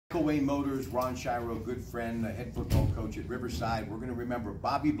Mcelwain Motors, Ron Shiro, good friend, head football coach at Riverside. We're going to remember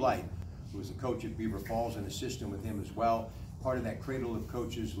Bobby Blythe, who was the coach at Beaver Falls, and assistant with him as well. Part of that cradle of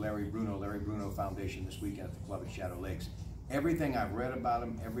coaches, Larry Bruno Foundation this weekend at the club at Shadow Lakes. Everything I've read about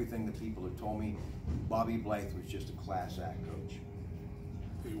him, everything that people have told me, Bobby Blythe was just a class act coach.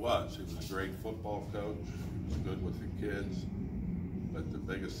 He was. He was a great football coach. He was good with the kids. But the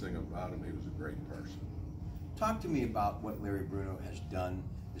biggest thing about him, he was a great person. Talk to me about what Larry Bruno has done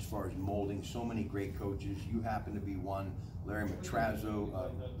as far as molding so many great coaches. You happen to be one. Larry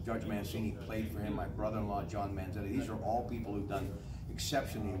Matrazzo, Judge Mancini played for him, my brother-in-law John Manzetti. These are all people who've done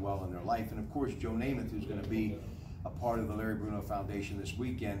exceptionally well in their life. And of course, Joe Namath, who's going to be a part of the Larry Bruno Foundation this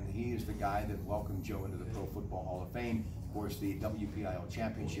weekend. He is the guy that welcomed Joe into the Pro Football Hall of Fame. Of course, the WPIL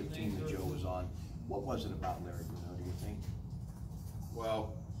championship team that Joe was on. What was it about Larry Bruno, do you think?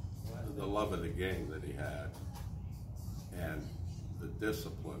 Well, the love of the game that he had, and the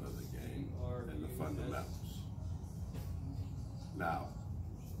discipline of the game, and the fundamentals. Now,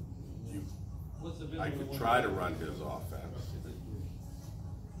 I could try to run his offense,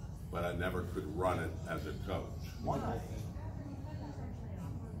 but I never could run it as a coach. Why?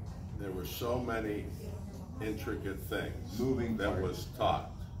 There were so many intricate things that was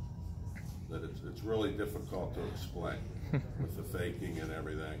taught that it's really difficult to explain with the faking and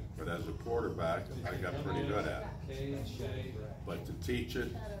everything. But as a quarterback, I got pretty good at it. But to teach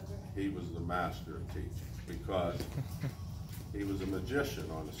it, he was the master of teaching because he was a magician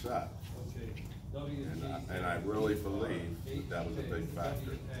on the set. And I really believe that was a big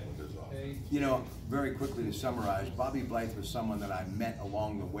factor with his offense. You know, very quickly to summarize, Bobby Blythe was someone that I met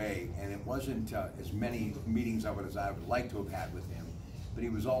along the way, and it wasn't as many meetings of it as I would like to have had with him, but he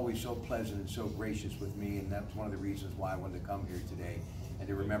was always so pleasant and so gracious with me, and that's one of the reasons why I wanted to come here today and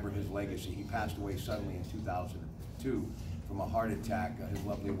to remember his legacy. He passed away suddenly in 2002 from a heart attack. His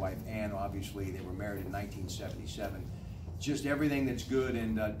lovely wife, Ann, obviously, they were married in 1977. Just everything that's good,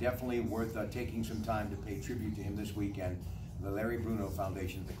 and definitely worth taking some time to pay tribute to him this weekend. The Larry Bruno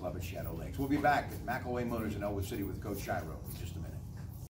Foundation at the club at Shadow Lakes. We'll be back at Mcelwain Motors in Elwood City with Coach Shiro in just a minute.